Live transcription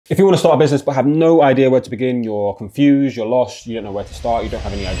If you want to start a business but have no idea where to begin, you're confused, you're lost, you don't know where to start, you don't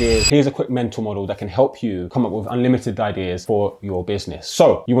have any ideas, here's a quick mental model that can help you come up with unlimited ideas for your business.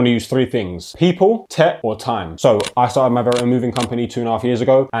 So you want to use three things: people, tech, or time. So I started my very own moving company 2.5 years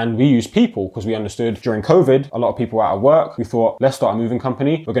ago, and we used people because we understood during COVID, a lot of people were out of work. We thought, let's start a moving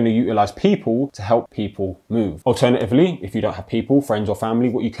company. We're going to utilize people to help people move. Alternatively, if you don't have people, friends or family,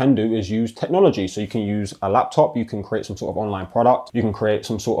 what you can do is use technology. So you can use a laptop, you can create some sort of online product, you can create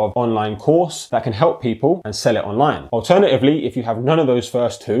some sort of online course that can help people and sell it online. Alternatively, if you have none of those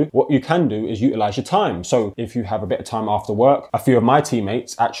first two, what you can do is utilize your time. So if you have a bit of time after work, a few of my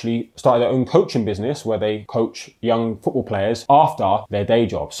teammates actually started their own coaching business where they coach young football players after their day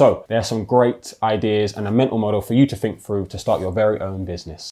job. So there's some great ideas and a mental model for you to think through to start your very own business.